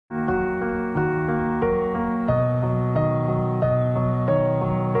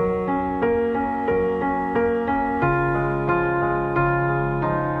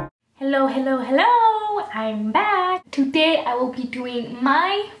Hello! I'm back! Today I will be doing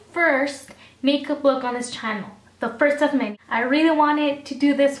my first makeup look on this channel. The first of many. I really wanted to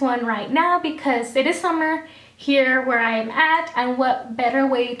do this one right now because it is summer here where I am at, and what better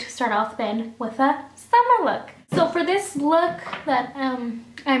way to start off than with a summer look. So for this look that I'm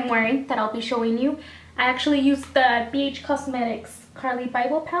wearing, that I'll be showing you, I actually used the BH Cosmetics CARLI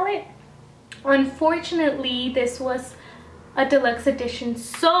BYBEL palette. Unfortunately, this was a deluxe edition,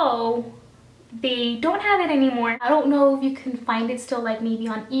 so they don't have it anymore. I don't know if you can find it still, like maybe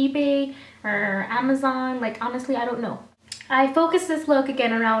on eBay or Amazon. Like honestly, I don't know. I focused this look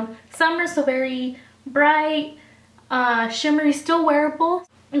again around summer, so very bright, shimmery, still wearable.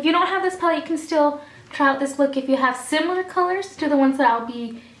 If you don't have this palette, you can still try out this look if you have similar colors to the ones that I'll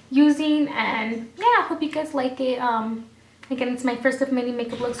be using. And yeah, I hope you guys like it. Again, it's my first of many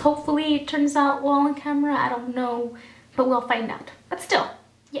makeup looks. Hopefully it turns out well on camera. I don't know, but we'll find out. But still,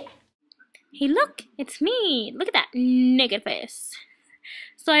 yeah. Hey look, it's me. Look at that naked face.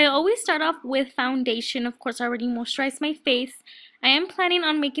 So I always start off with foundation. Of course, I already moisturized my face. I am planning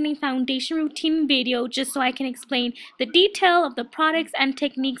on making a foundation routine video just so I can explain the detail of the products and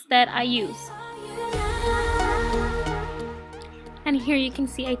techniques that I use. And here you can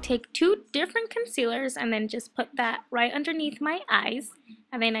see I take two different concealers and then just put that right underneath my eyes.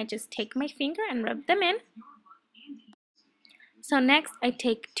 And then I just take my finger and rub them in. So next I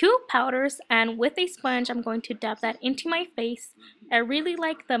take two powders, and with a sponge I'm going to dab that into my face. I really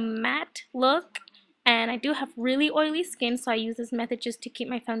like the matte look, and I do have really oily skin, so I use this method just to keep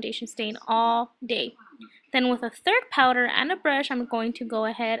my foundation staying all day. Then with a third powder and a brush, I'm going to go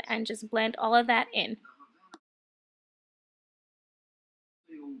ahead and just blend all of that in.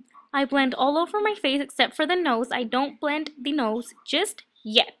 I blend all over my face except for the nose. I don't blend the nose just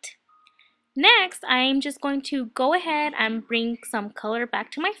yet. Next, I'm just going to go ahead and bring some color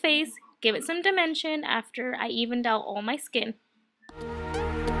back to my face, give it some dimension after I evened out all my skin.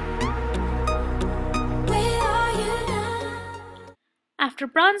 After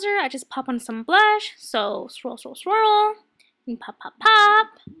bronzer, I just pop on some blush, so swirl, swirl, swirl, and pop, pop, pop.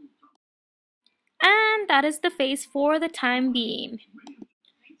 And that is the face for the time being.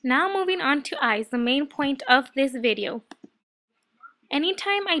 Now moving on to eyes, the main point of this video.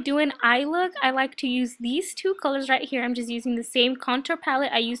 Anytime I do an eye look, I like to use these two colors right here. I'm just using the same contour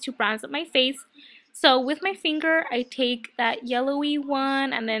palette I used to bronze up my face. So with my finger, I take that yellowy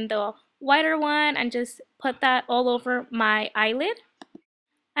one and then the whiter one and just put that all over my eyelid.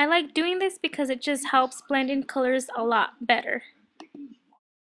 I like doing this because it just helps blend in colors a lot better.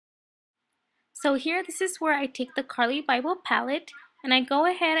 So here, this is where I take the CARLI BYBEL palette and I go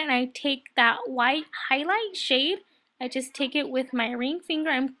ahead and I take that white highlight shade. I just take it with my ring finger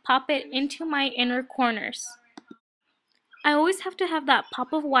and pop it into my inner corners. I always have to have that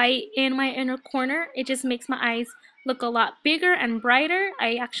pop of white in my inner corner. It just makes my eyes look a lot bigger and brighter.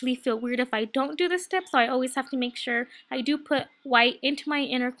 I actually feel weird if I don't do this step, so I always have to make sure I do put white into my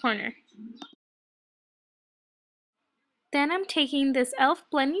inner corner. Then I'm taking this e.l.f.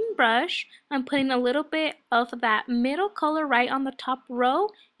 blending brush. I'm putting a little bit of that middle color right on the top row.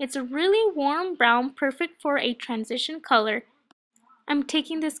 It's a really warm brown, perfect for a transition color. I'm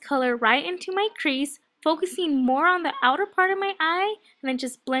taking this color right into my crease, focusing more on the outer part of my eye, and then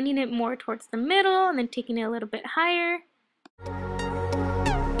just blending it more towards the middle, and then taking it a little bit higher.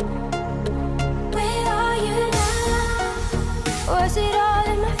 Where are you now? Was it all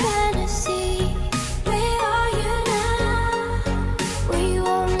in my fantasy?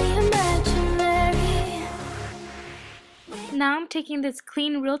 Now I'm taking this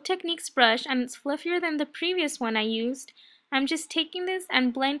clean Real Techniques brush, and it's fluffier than the previous one I used. I'm just taking this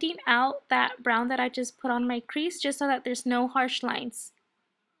and blending out that brown that I just put on my crease just so that there's no harsh lines.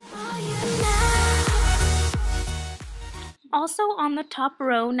 Also on the top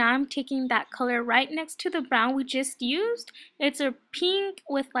row, now I'm taking that color right next to the brown we just used. It's a pink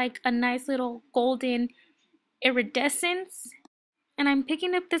with like a nice little golden iridescence. And I'm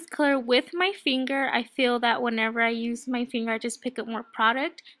picking up this color with my finger. I feel that whenever I use my finger, I just pick up more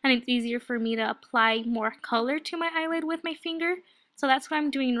product, and it's easier for me to apply more color to my eyelid with my finger. So that's what I'm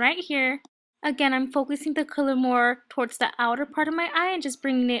doing right here. Again, I'm focusing the color more towards the outer part of my eye and just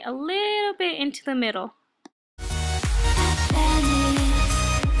bringing it a little bit into the middle.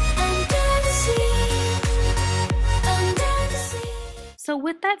 So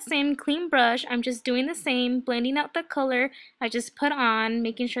with that same clean brush, I'm just doing the same, blending out the color I just put on,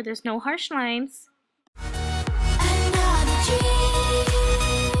 making sure there's no harsh lines.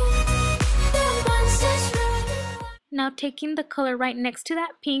 Now taking the color right next to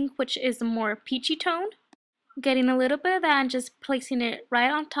that pink, which is a more peachy tone. Getting a little bit of that and just placing it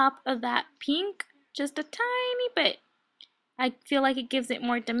right on top of that pink, just a tiny bit. I feel like it gives it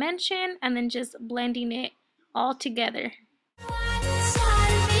more dimension, and then just blending it all together.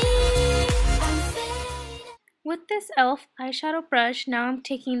 With this e.l.f. eyeshadow brush, now I'm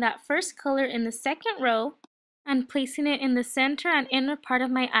taking that first color in the second row and placing it in the center and inner part of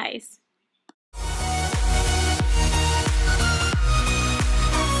my eyes.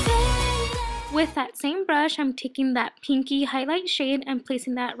 With that same brush, I'm taking that pinky highlight shade and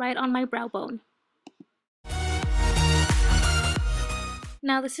placing that right on my brow bone.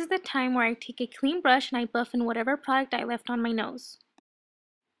 Now this is the time where I take a clean brush and I buff in whatever product I left on my nose.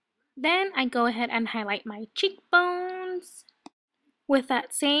 Then I go ahead and highlight my cheekbones with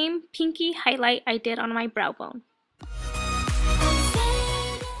that same pinky highlight I did on my brow bone.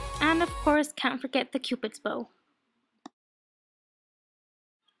 And of course, can't forget the Cupid's bow.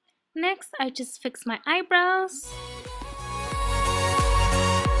 Next, I just fix my eyebrows.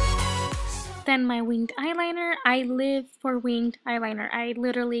 Then my winged eyeliner. I live for winged eyeliner. I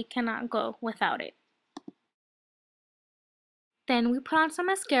literally cannot go without it. Then we put on some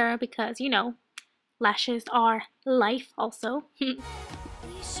mascara because, you know, lashes are life also.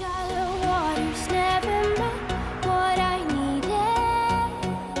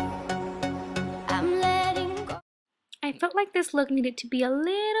 I felt like this look needed to be a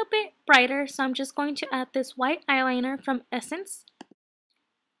little bit brighter, so I'm just going to add this white eyeliner from Essence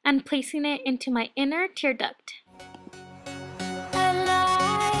and placing it into my inner tear duct.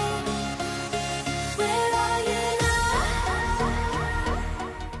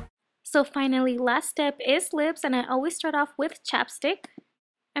 So finally, last step is lips, and I always start off with chapstick.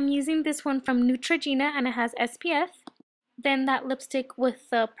 I'm using this one from Neutrogena and it has SPF. Then that lipstick with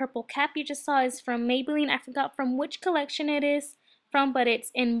the purple cap you just saw is from Maybelline. I forgot from which collection it is from, but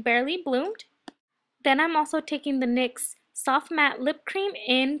it's in Barley Bloomed. Then I'm also taking the NYX Soft Matte Lip Cream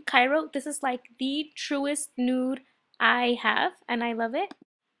in Cairo. This is like the truest nude I have, and I love it.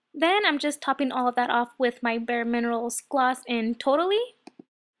 Then I'm just topping all of that off with my Bare Minerals gloss in Totally.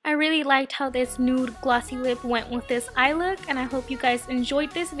 I really liked how this nude glossy lip went with this eye look, and I hope you guys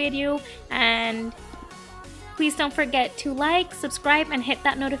enjoyed this video, and please don't forget to like, subscribe, and hit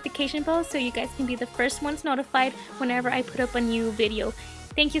that notification bell so you guys can be the first ones notified whenever I put up a new video.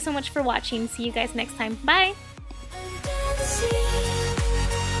 Thank you so much for watching. See you guys next time. Bye!